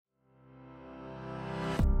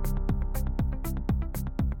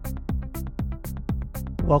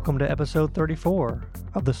Welcome to episode 34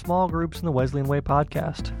 of the Small Groups in the Wesleyan Way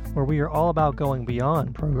podcast, where we are all about going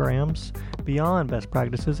beyond programs, beyond best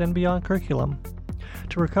practices, and beyond curriculum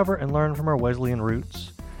to recover and learn from our Wesleyan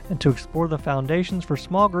roots, and to explore the foundations for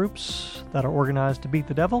small groups that are organized to beat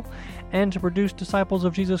the devil and to produce disciples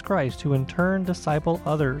of Jesus Christ who in turn disciple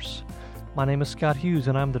others. My name is Scott Hughes,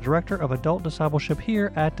 and I'm the Director of Adult Discipleship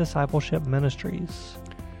here at Discipleship Ministries.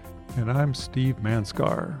 And I'm Steve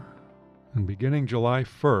Manskar. And beginning July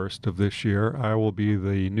 1st of this year, I will be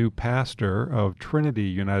the new pastor of Trinity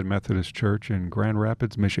United Methodist Church in Grand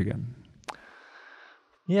Rapids, Michigan.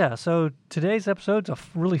 Yeah, so today's episode's a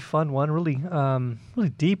really fun one, really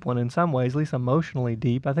deep one in some ways, at least emotionally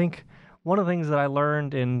deep. I think one of the things that I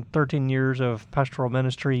learned in 13 years of pastoral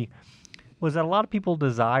ministry was that a lot of people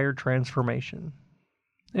desire transformation.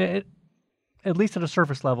 At least at a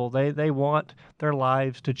surface level, they want their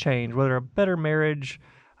lives to change, whether a better marriage,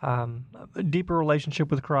 a deeper relationship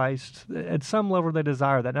with Christ. At some level, they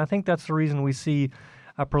desire that. And I think that's the reason we see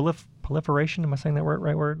a proliferation, am I saying that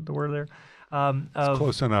right word, the word there? It's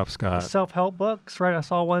close enough, Scott. Self-help books, right? I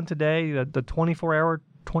saw one today, the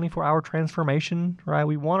 24-hour transformation, right?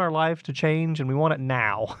 We want our life to change, and we want it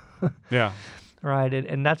now. Yeah. Right,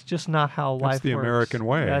 and that's just not how life works. That's the American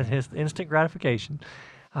way. That is instant gratification.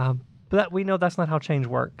 But we know that's not how change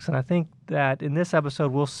works. And I think that in this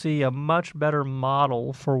episode, we'll see a much better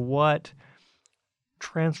model for what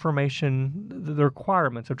transformation, the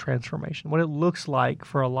requirements of transformation, what it looks like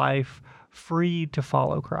for a life free to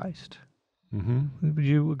follow Christ. Mm-hmm. Would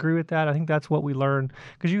you agree with that? I think that's what we learned,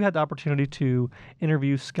 because you had the opportunity to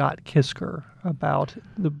interview Scott Kisker about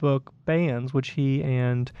the book Bands, which he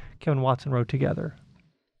and Kevin Watson wrote together.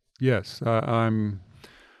 Yes, I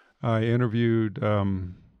interviewed,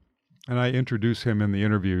 and I introduced him in the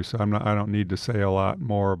interview, so I don't need to say a lot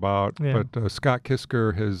more about. Yeah. But Scott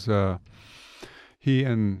Kisker he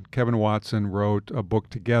and Kevin Watson wrote a book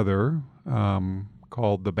together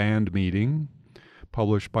called The Band Meeting,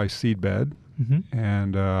 published by Seedbed. Mm-hmm.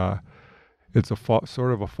 And it's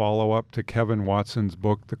sort of a follow-up to Kevin Watson's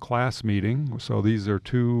book, The Class Meeting. So these are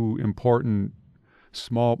two important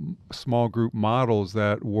small group models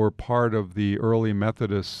that were part of the early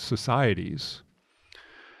Methodist societies.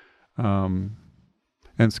 And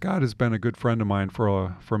Scott has been a good friend of mine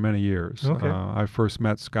for many years. Okay. I first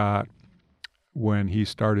met Scott when he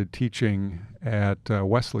started teaching at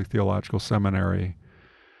Wesley Theological Seminary,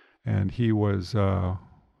 and he was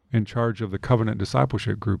in charge of the covenant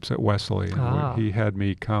discipleship groups at Wesley. He had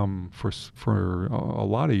me come for a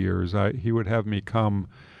lot of years. He would have me come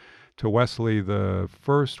to Wesley the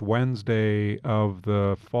first Wednesday of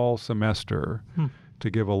the fall semester to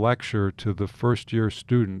give a lecture to the first-year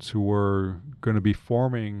students who were going to be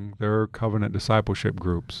forming their covenant discipleship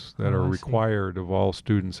groups that are required of all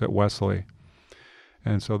students at Wesley.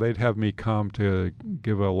 And so they'd have me come to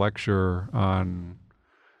give a lecture on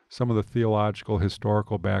some of the theological,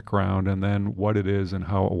 historical background, and then what it is and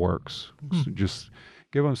how it works. So just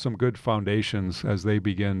give them some good foundations as they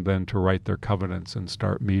begin then to write their covenants and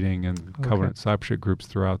start meeting in covenant discipleship groups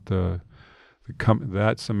throughout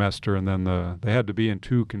that semester, and then they had to be in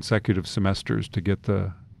 2 consecutive semesters to get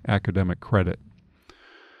the academic credit.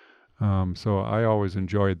 So I always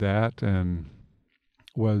enjoyed that, and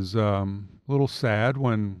was a little sad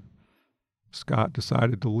when Scott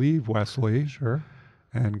decided to leave Wesley. Sure.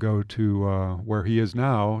 And go to where he is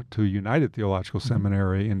now, to United Theological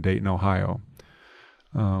Seminary in Dayton, Ohio.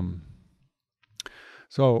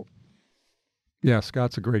 So, yeah,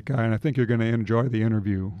 Scott's a great guy, and I think you're going to enjoy the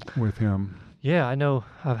interview with him. Yeah, I know.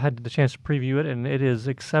 I've had the chance to preview it, and it is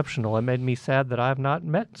exceptional. It made me sad that I have not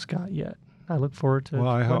met Scott yet. I look forward to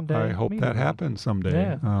I hope that happens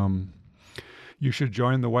someday. Yeah. You should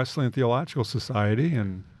join the Wesleyan Theological Society,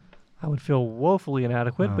 and I would feel woefully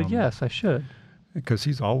inadequate, but yes, I should. Because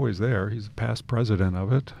he's always there. He's a past president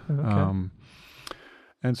of it. Okay.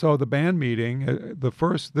 And so the band meeting,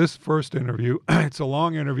 this first interview, it's a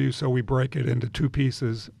long interview, so we break it into 2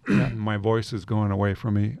 pieces. My voice is going away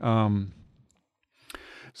from me.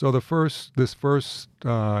 So this first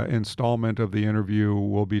installment of the interview,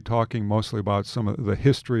 we'll be talking mostly about some of the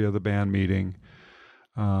history of the band meeting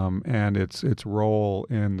and its role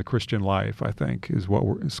in the Christian life, I think, is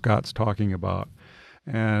what Scott's talking about.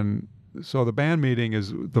 And so the band meeting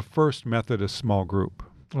is the first Methodist small group.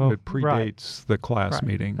 It predates the class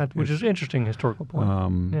meeting. Which is an interesting historical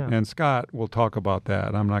point. And Scott will talk about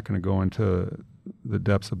that. I'm not going to go into the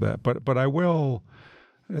depths of that. But I will.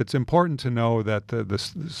 It's important to know that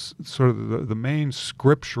the main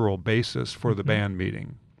scriptural basis for the band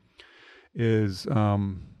meeting is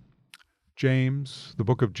James, the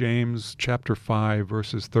book of James, chapter 5,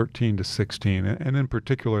 verses 13 to 16, and in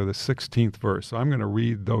particular the 16th verse. So I'm going to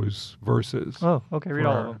read those verses Oh, okay. Read for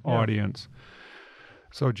all our of them. Yeah. audience.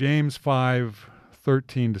 So James 5,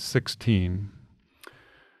 13 to 16.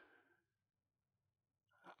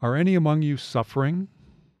 Are any among you suffering?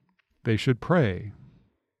 They should pray.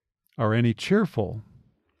 Are any cheerful?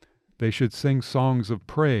 They should sing songs of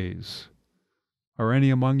praise. Are any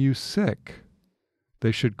among you sick?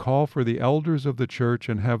 They should call for the elders of the church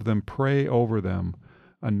and have them pray over them,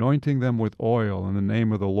 anointing them with oil in the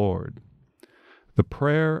name of the Lord. The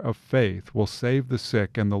prayer of faith will save the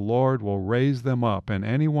sick, and the Lord will raise them up, and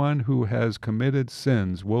anyone who has committed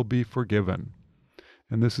sins will be forgiven.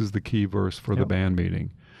 And this is the key verse for the band meeting.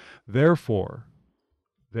 Therefore,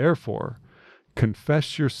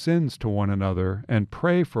 confess your sins to one another and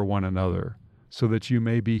pray for one another so that you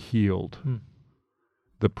may be healed.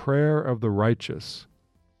 The prayer of the righteous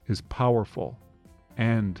is powerful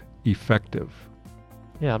and effective.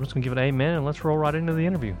 Yeah, I'm just going to give it an amen, and let's roll right into the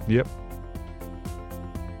interview. Yep.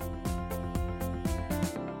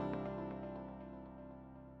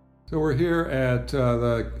 So we're here at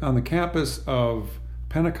on the campus of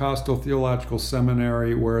Pentecostal Theological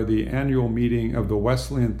Seminary, where the annual meeting of the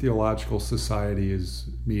Wesleyan Theological Society is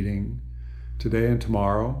meeting today and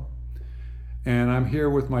tomorrow. And I'm here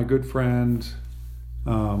with my good friend,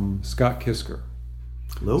 Scott Kisker.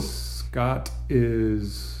 Hello. Scott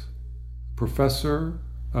is professor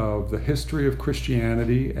of the history of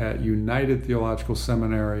Christianity at United Theological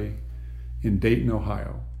Seminary in Dayton,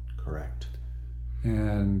 Ohio. Correct.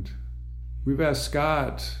 And we've asked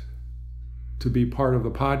Scott to be part of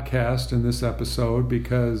the podcast in this episode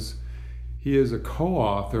because he is a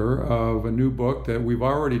co-author of a new book that we've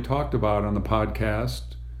already talked about on the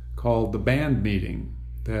podcast called The Band Meeting,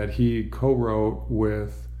 that he co-wrote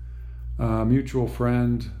with a mutual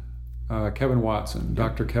friend, Kevin Watson,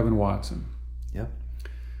 Dr. Kevin Watson. Yep.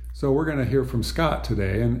 So we're going to hear from Scott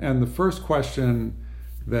today. And the first question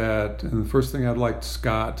and the first thing I'd like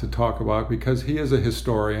Scott to talk about, because he is a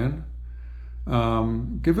historian,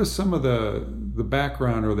 give us some of the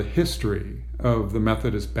background or the history of the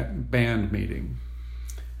Methodist band meeting.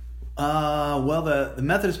 Well, the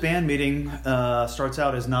Methodist band meeting starts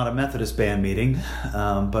out as not a Methodist band meeting,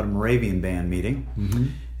 but a Moravian band meeting. Mm-hmm.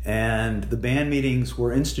 And the band meetings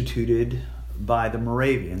were instituted by the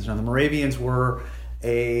Moravians. Now, the Moravians were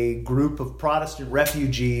a group of Protestant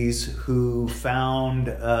refugees who found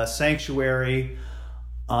sanctuary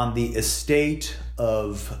on the estate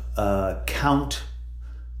of Count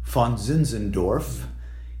von Zinzendorf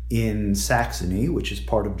in Saxony, which is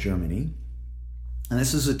part of Germany. And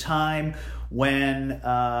this is a time when,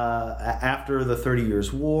 after the 30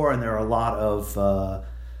 Years' War, and there are a lot of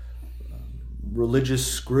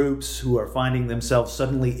religious groups who are finding themselves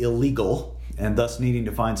suddenly illegal and thus needing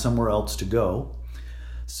to find somewhere else to go.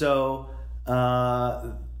 So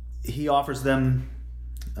he offers them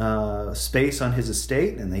space on his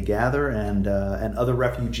estate, and they gather, and other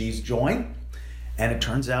refugees join. And it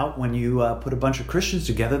turns out when you put a bunch of Christians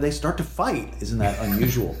together, they start to fight. Isn't that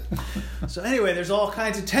unusual? So anyway, there's all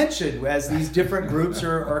kinds of tension as these different groups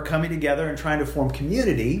are coming together and trying to form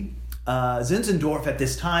community. Zinzendorf at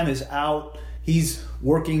this time is out. He's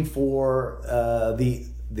working for the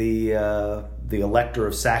elector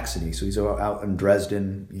of Saxony. So he's out in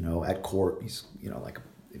Dresden, at court. He's, like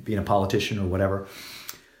being a politician or whatever.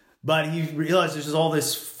 But he realizes there's all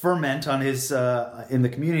this ferment on his in the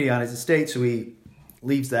community on his estate, so he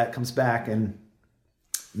leaves that, comes back, and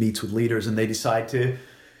meets with leaders, and they decide to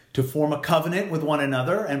form a covenant with one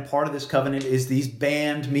another. And part of this covenant is these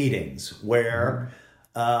band meetings where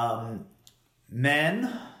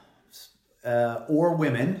men or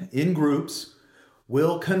women in groups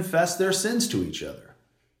will confess their sins to each other.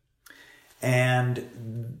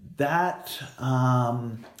 And that,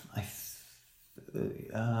 I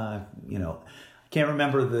can't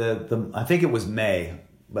remember the I think it was May,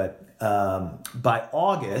 but by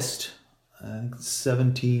August,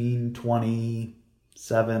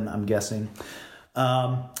 1727, I'm guessing,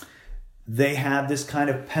 they had this kind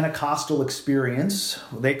of Pentecostal experience.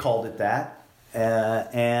 They called it that,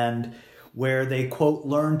 and where they, quote,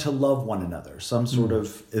 learned to love one another, some sort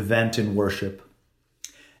of event in worship.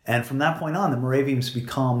 And from that point on, the Moravians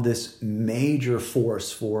become this major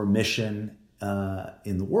force for mission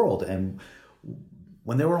in the world. And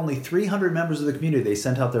when there were only 300 members of the community, they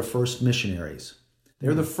sent out their first missionaries. They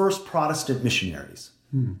were the first Protestant missionaries.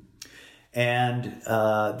 And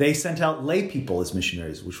they sent out lay people as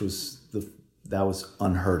missionaries, which was that was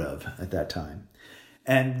unheard of at that time.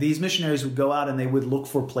 And these missionaries would go out and they would look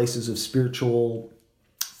for places of spiritual,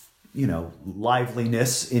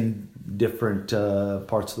 liveliness in different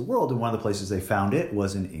parts of the world. And one of the places they found it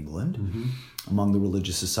was in England, among the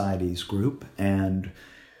Religious Societies group. And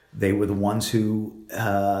they were the ones who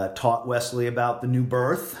taught Wesley about the new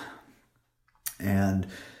birth and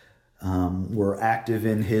were active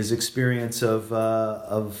in his experience of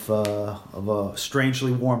a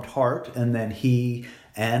strangely warmed heart. And then he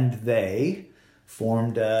and they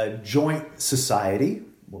formed a joint society,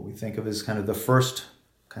 what we think of as kind of the first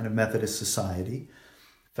kind of Methodist society,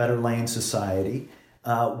 Fetter Lane Society,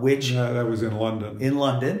 which that was in London. In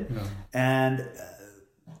London, yeah. And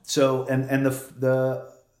so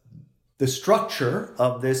the structure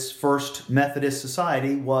of this first Methodist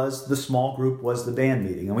society was the small group, was the band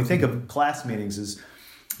meeting, and we think of class meetings as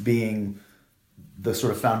being the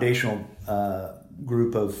sort of foundational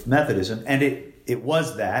group of Methodism, and it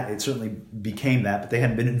was that. It certainly became that, but they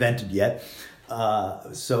hadn't been invented yet.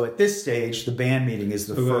 So at this stage, the band meeting is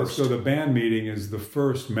the first. So the band meeting is the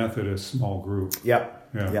first Methodist small group. Yep.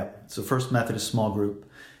 Yeah. Yep. It's the first Methodist small group.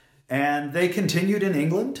 And they continued in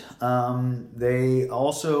England. They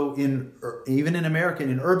also, even in America,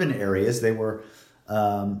 in urban areas,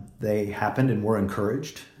 they happened and were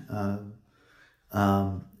encouraged. In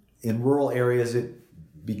rural areas,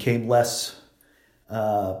 it became less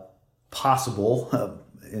possible to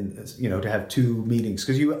have two meetings,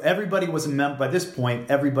 because everybody was a member by this point.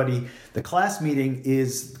 The class meeting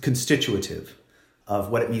is constitutive of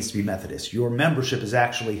what it means to be Methodist. Your membership is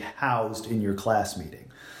actually housed in your class meeting.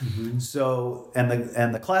 Mm-hmm. So,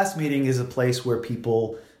 and the class meeting is a place where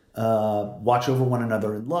people watch over one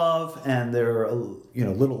another in love, and they're a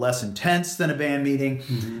little less intense than a band meeting.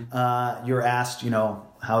 Mm-hmm. You're asked,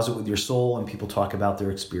 how's it with your soul, and people talk about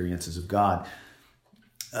their experiences of God.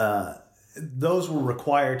 Those were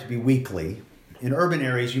required to be weekly. In urban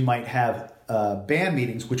areas, you might have band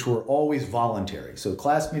meetings, which were always voluntary. So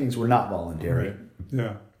class meetings were not voluntary. Right.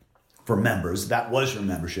 Yeah. For members, that was your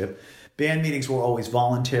membership. Band meetings were always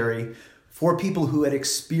voluntary for people who had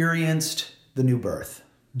experienced the new birth.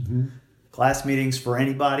 Mm-hmm. Class meetings for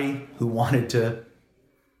anybody who wanted to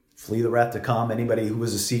flee the wrath to come, anybody who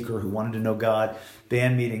was a seeker who wanted to know God.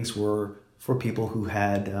 Band meetings were for people who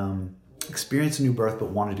had experienced a new birth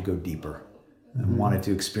but wanted to go deeper and wanted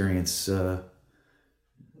to experience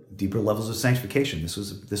deeper levels of sanctification.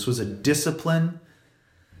 This was a discipline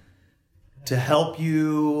to help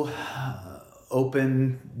you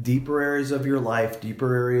open deeper areas of your life,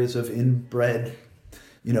 deeper areas of inbred,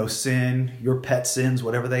 sin, your pet sins,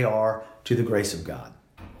 whatever they are, to the grace of God,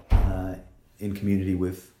 in community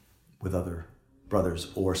with other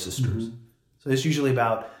brothers or sisters. Mm-hmm. So it's usually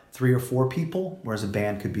about 3 or 4 people, whereas a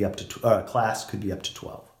band could be up to a class could be up to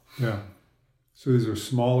 12. Yeah. So these are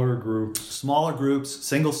smaller groups. Smaller groups,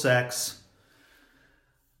 single sex.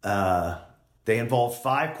 They involve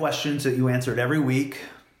 5 questions that you answered every week.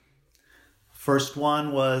 First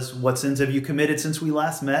one was, what sins have you committed since we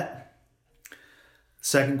last met?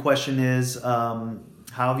 Second question is, how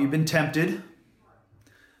have you been tempted?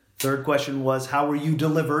 Third question was, how were you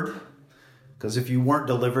delivered? Because if you weren't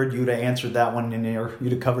delivered, you'd have answered that one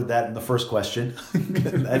you'd have covered that in the first question.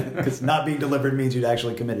 Because not being delivered means you'd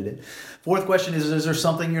actually committed it. Fourth question is there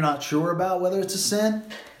something you're not sure about, whether it's a sin?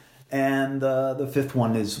 And the fifth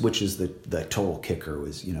one which is the total kicker,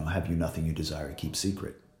 was, have you nothing you desire to keep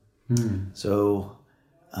secret? So,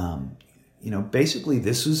 basically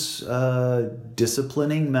this is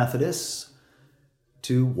disciplining Methodists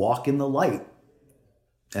to walk in the light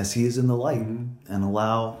as he is in the light, and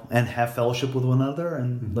have fellowship with one another,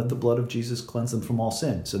 and let the blood of Jesus cleanse them from all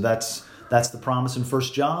sin. So that's the promise in 1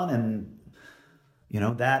 John, and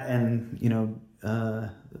the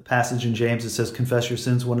passage in James that says, "Confess your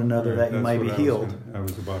sins one another, that you might be healed." I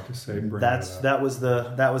was about to say. That was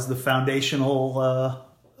the foundational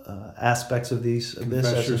aspects of this.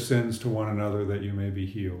 Confess your sins to one another that you may be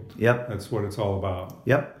healed. Yep, that's what it's all about.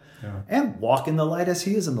 Yep, yeah. And walk in the light as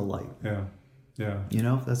he is in the light. Yeah. Yeah.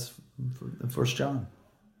 That's 1 John.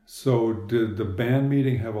 So did the band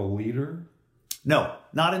meeting have a leader? No,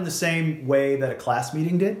 not in the same way that a class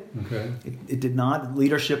meeting did. Okay. It did not.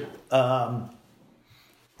 Leadership, I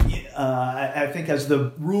think, as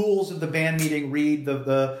the rules of the band meeting read,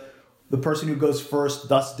 the person who goes first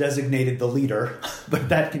thus designated the leader, but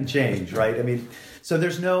that can change, right? I mean,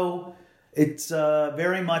 so it's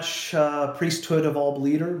very much priesthood of all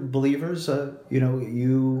believers.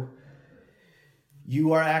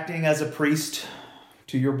 You are acting as a priest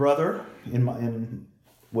to your brother.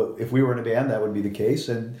 If we were in a band, that would be the case,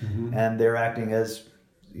 and they're acting as,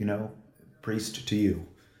 priest to you.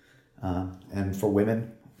 And for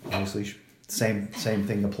women, obviously, same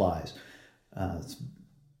thing applies. It's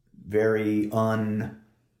very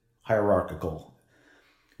unhierarchical.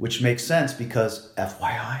 which makes sense because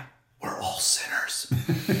FYI, we're all sinners.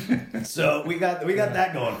 So we got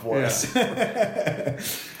that going for us.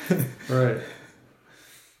 Right.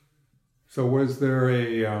 So was there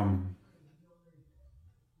a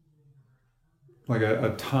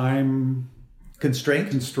time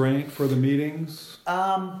constraint for the meetings?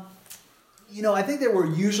 I think they were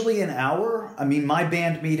usually an hour. I mean, my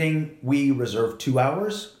band meeting, we reserve 2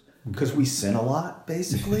 hours because we sin a lot,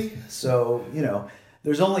 basically. So,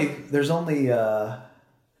 there's only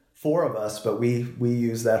 4 of us, but we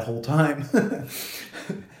use that whole time,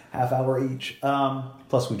 half hour each.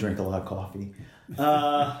 Plus, we drink a lot of coffee.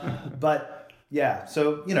 But yeah,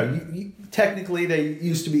 so you technically they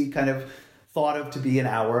used to be kind of thought of to be an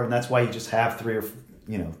hour, and that's why you just have 3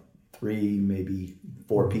 maybe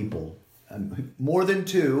 4 people. More than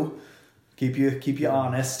 2, keep you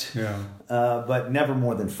honest. Yeah. But never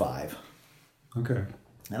more than 5. Okay.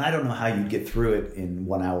 And I don't know how you'd get through it in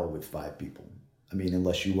 1 hour with 5 people. I mean,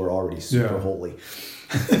 unless you were already super holy.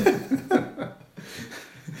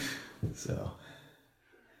 So,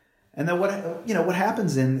 and then what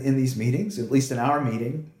happens in these meetings, at least in our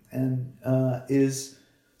meeting, and is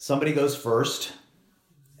somebody goes first,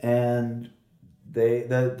 and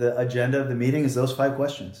the agenda of the meeting is those 5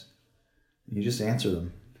 questions. You just answer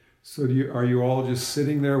them. So are you all just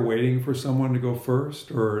sitting there waiting for someone to go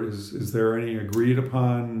first, or is there any agreed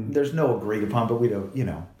upon? There's no agreed upon, but we don't.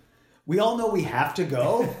 We all know we have to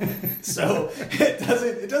go, so it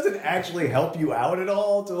doesn't actually help you out at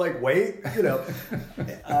all to wait.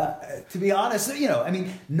 To be honest, I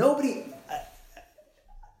mean, nobody.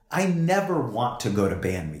 I never want to go to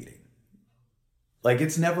band meeting.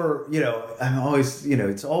 It's never, I'm always,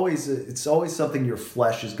 it's always something your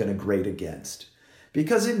flesh is going to grate against,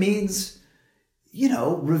 because it means,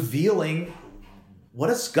 revealing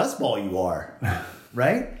what a scuzzball you are,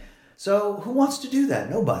 right? So who wants to do that?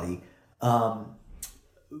 Nobody. But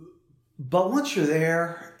once you're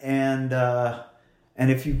there, and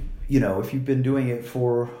if if you've been doing it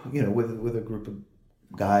for with a group of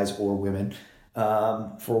guys or women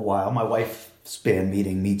for a while, my wife's band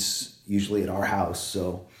meeting meets usually at our house,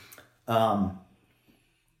 so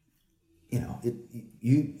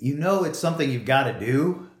it's something you've got to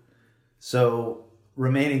do. So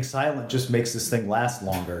remaining silent just makes this thing last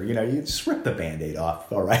longer. You just rip the Band-Aid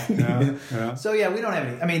off, all right? Yeah. So yeah, we don't have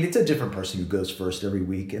any. I mean, it's a different person who goes first every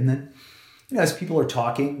week, and then as people are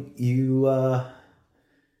talking, you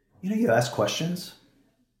ask questions.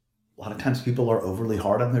 A lot of times people are overly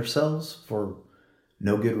hard on themselves for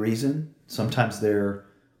no good reason. Sometimes they're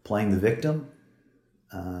playing the victim,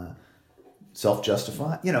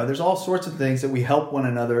 self-justify. There's all sorts of things that we help one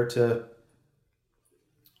another to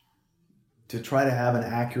try to have an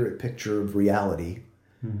accurate picture of reality,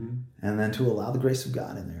 and then to allow the grace of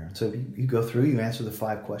God in there. So you go through, you answer the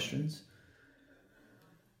 5 questions,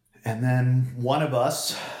 and then one of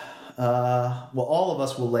us, all of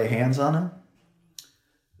us will lay hands on them,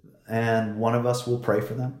 and one of us will pray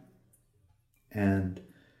for them, and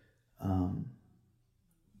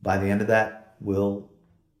by the end of that, we'll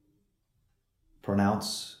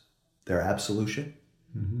pronounce their absolution,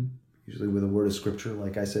 usually with a word of scripture,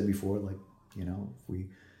 like I said before, if we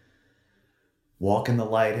walk in the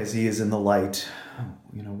light as he is in the light,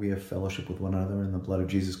 we have fellowship with one another, and the blood of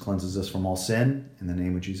Jesus cleanses us from all sin. In the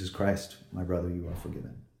name of Jesus Christ, my brother, you are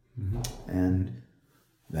forgiven. And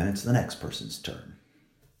then it's the next person's turn.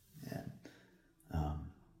 And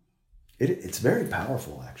it's very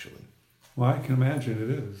powerful, actually. Well, I can imagine it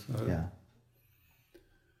is. Yeah.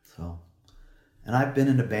 So, and I've been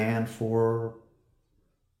in a band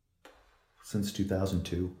since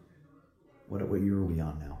 2002. What year are we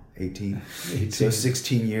on now? 18? 18. So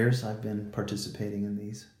 16 years I've been participating in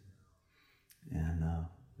these. And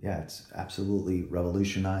it's absolutely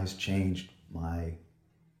revolutionized, changed my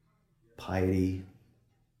piety,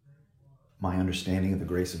 my understanding of the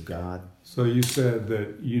grace of God. So you said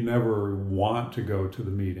that you never want to go to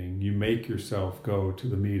the meeting. You make yourself go to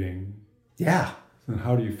the meeting. Yeah. And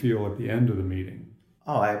how do you feel at the end of the meeting?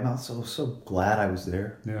 Oh, I'm so glad I was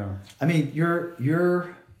there. Yeah. I mean,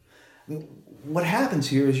 what happens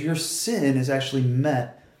here is your sin is actually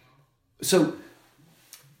met. So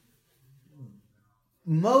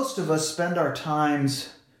most of us spend our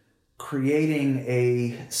times creating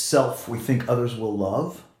a self we think others will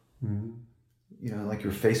love. Like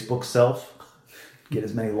your Facebook self. Get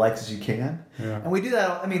as many likes as you can. Yeah. And we do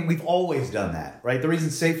that. I mean, we've always done that, right? The reason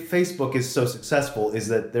Facebook is so successful is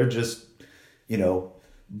that they're just,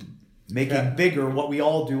 making bigger what we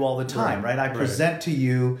all do all the time, right? I present to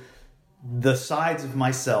you the sides of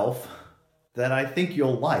myself that I think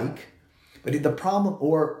you'll like, but the problem,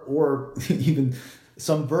 or even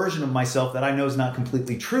some version of myself that I know is not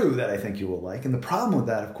completely true that I think you will like. And the problem with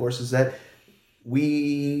that, of course, is that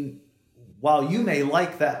while you may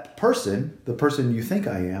like that person, the person you think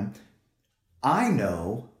I am, I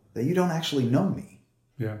know that you don't actually know me.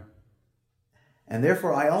 Yeah. And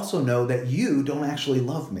therefore, I also know that you don't actually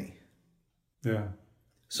love me. Yeah.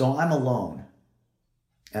 So I'm alone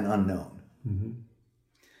and unknown. Mm-hmm.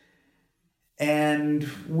 And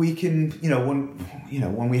we can,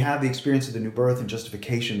 when we have the experience of the new birth and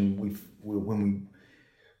justification, when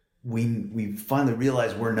we finally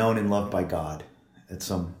realize we're known and loved by God at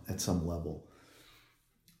some level,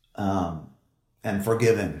 and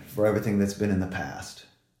forgiven for everything that's been in the past.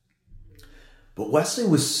 But Wesley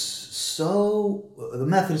the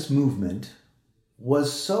Methodist movement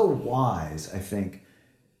was so wise, I think.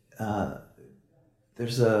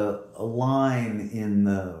 There's a line in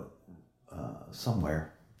the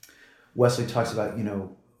somewhere. Wesley talks about,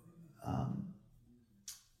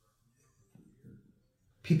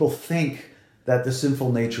 people think that the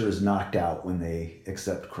sinful nature is knocked out when they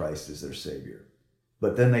accept Christ as their Savior.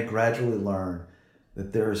 But then they gradually learn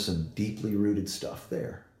that there is some deeply rooted stuff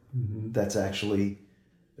there. Mm-hmm. That's actually,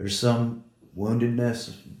 there's some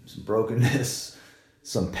woundedness, some brokenness,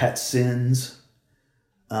 some pet sins,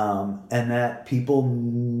 and that people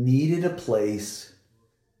needed a place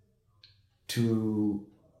to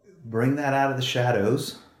bring that out of the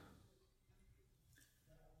shadows,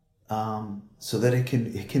 so that it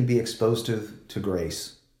can be exposed to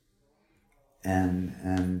grace,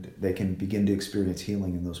 and they can begin to experience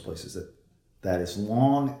healing in those places. That as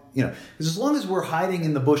long as we're hiding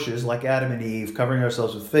in the bushes like Adam and Eve, covering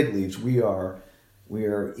ourselves with fig leaves, we are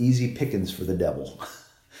easy pickings for the devil.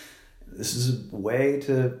 This is a way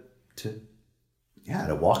to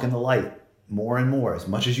walk in the light more and more, as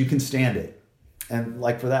much as you can stand it. And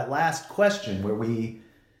like for that last question where we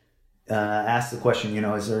asked the question,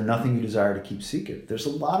 is there nothing you desire to keep secret? There's a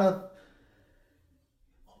lot of,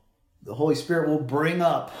 the Holy Spirit will bring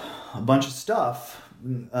up a bunch of stuff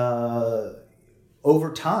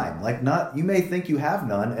over time. Like you may think you have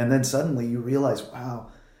none, and then suddenly you realize,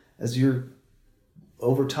 wow, as you're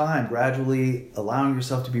over time gradually allowing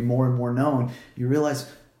yourself to be more and more known, you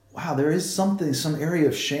realize, wow, there is some area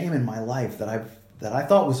of shame in my life that I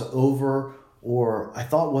thought was over, or I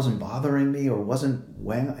thought wasn't bothering me, or wasn't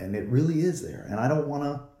weighing, and it really is there. And I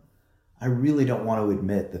really don't want to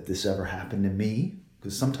admit that this ever happened to me,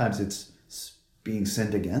 because sometimes it's being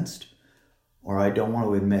sinned against, or I don't want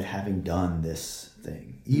to admit having done this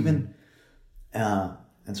thing. Even, and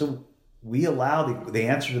so we allow the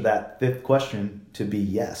answer to that fifth question to be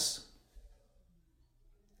yes,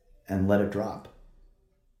 and let it drop.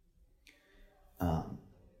 Now,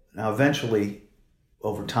 eventually,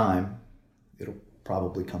 over time, it'll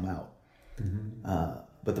probably come out. Mm-hmm.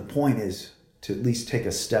 But the point is to at least take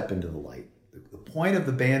a step into the light. The point of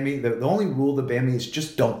the band meeting, the only rule of the band meeting is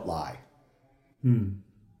just don't lie.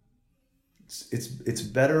 It's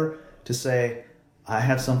better to say, I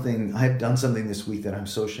have done something this week that I'm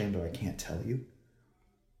so ashamed of I can't tell you,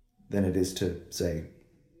 than it is to say,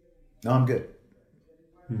 no, I'm good.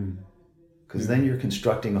 Because then you're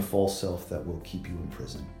constructing a false self that will keep you in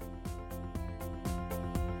prison.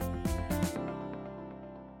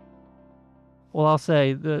 Well, I'll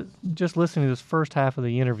say that just listening to this first half of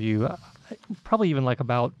the interview, probably even like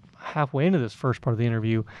about halfway into this first part of the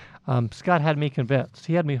interview, Scott had me convinced.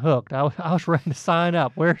 He had me hooked. I was ready to sign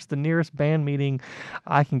up. Where's the nearest band meeting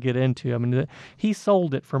I can get into? I mean, he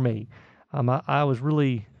sold it for me. I was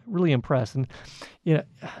really, really impressed. And,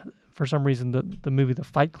 for some reason, the movie The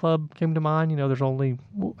Fight Club came to mind. There's only,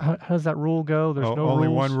 how does that rule go? There's no only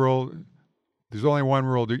rules. One rule. There's only one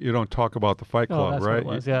rule: you don't talk about the Fight Club, that's right?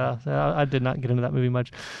 What it was. Yeah, I did not get into that movie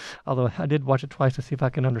much, although I did watch it twice to see if I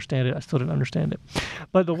can understand it. I still didn't understand it.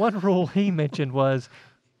 But the one rule he mentioned was,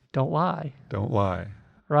 don't lie. Don't lie.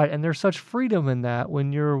 Right, and there's such freedom in that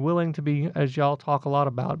when you're willing to be, as y'all talk a lot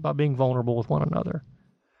about being vulnerable with one another,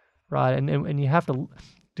 right? And you have to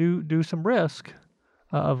do some risk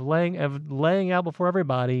of laying out before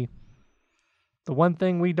everybody the one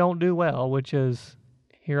thing we don't do well, which is,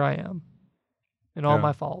 here I am. And all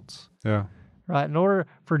my faults. Yeah. Right. In order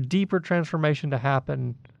for deeper transformation to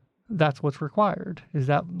happen, that's what's required, is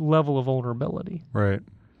that level of vulnerability. Right.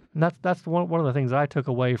 And that's one of the things that I took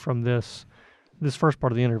away from this first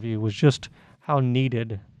part of the interview, was just how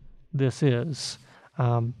needed this is.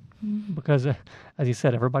 Because, as you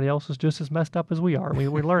said, everybody else is just as messed up as we are. We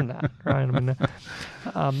learned that, right? I mean,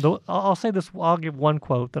 I'll say this. I'll give one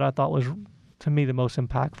quote that I thought was, to me, the most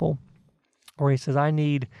impactful, where he says, I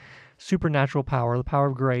need supernatural power, the power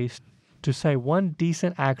of grace, to say one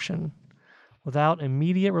decent action Without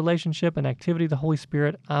immediate relationship and activity of the Holy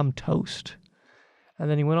Spirit, I'm toast. And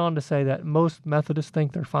then he went on to say that most Methodists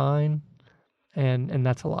think they're fine, and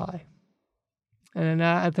that's a lie. And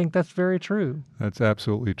I think that's very true. That's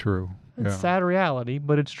absolutely true. It's sad reality,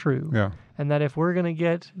 but it's true. Yeah. And that if we're going to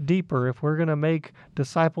get deeper, if we're going to make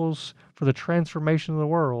disciples for the transformation of the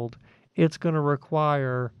world, it's going to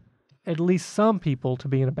require at least some people to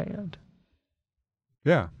be in a band.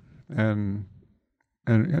 Yeah. And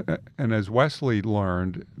as Wesley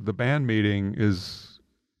learned, the band meeting it's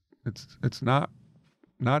not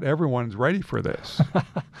everyone's ready for this.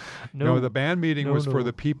 No, the band meeting was for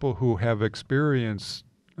the people who have experienced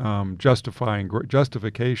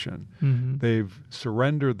justification. Mm-hmm. They've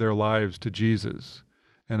surrendered their lives to Jesus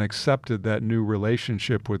and accepted that new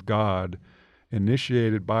relationship with God,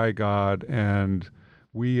 initiated by God, and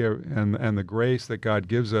the grace that God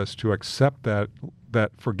gives us to accept that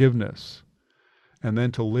forgiveness and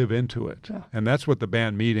then to live into it. Yeah. And that's what the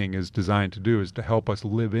band meeting is designed to do, is to help us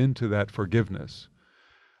live into that forgiveness.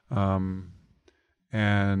 And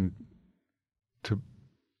to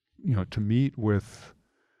meet with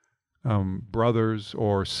brothers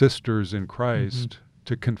or sisters in Christ,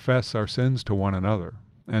 to confess our sins to one another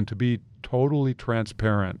and to be totally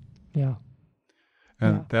transparent. Yeah.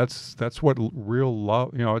 And that's what real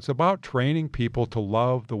love, it's about training people to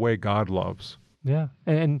love the way God loves. Yeah.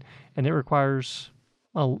 And it requires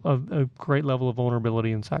a great level of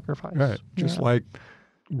vulnerability and sacrifice. Right. Just like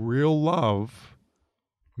real love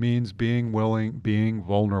means being willing, being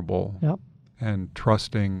vulnerable, and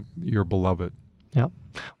trusting your beloved. Yep.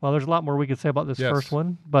 Well, there's a lot more we could say about this first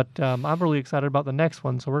one, but I'm really excited about the next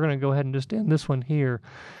one. So we're going to go ahead and just end this one here.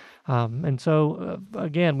 And so,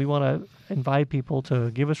 again, we want to invite people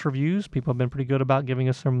to give us reviews. People have been pretty good about giving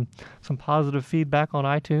us some positive feedback on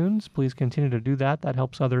iTunes. Please continue to do that. That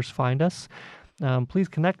helps others find us. Please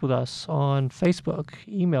connect with us on Facebook,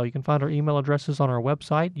 email. You can find our email addresses on our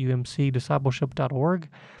website, umcdiscipleship.org.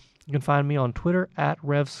 You can find me on Twitter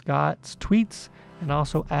 @RevScott'sTweets and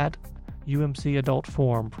also @UMC Adult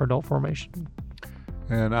Form for adult formation.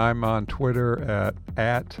 And I'm on Twitter at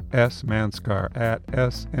 @SManskar,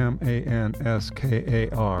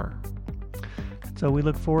 @SMANSKAR. So we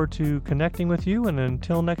look forward to connecting with you, and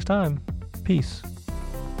until next time, peace.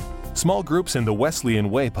 Small Groups in the Wesleyan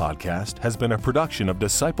Way podcast has been a production of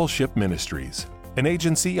Discipleship Ministries, an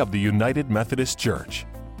agency of the United Methodist Church.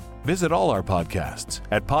 Visit all our podcasts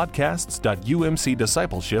at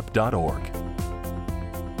podcasts.umcdiscipleship.org.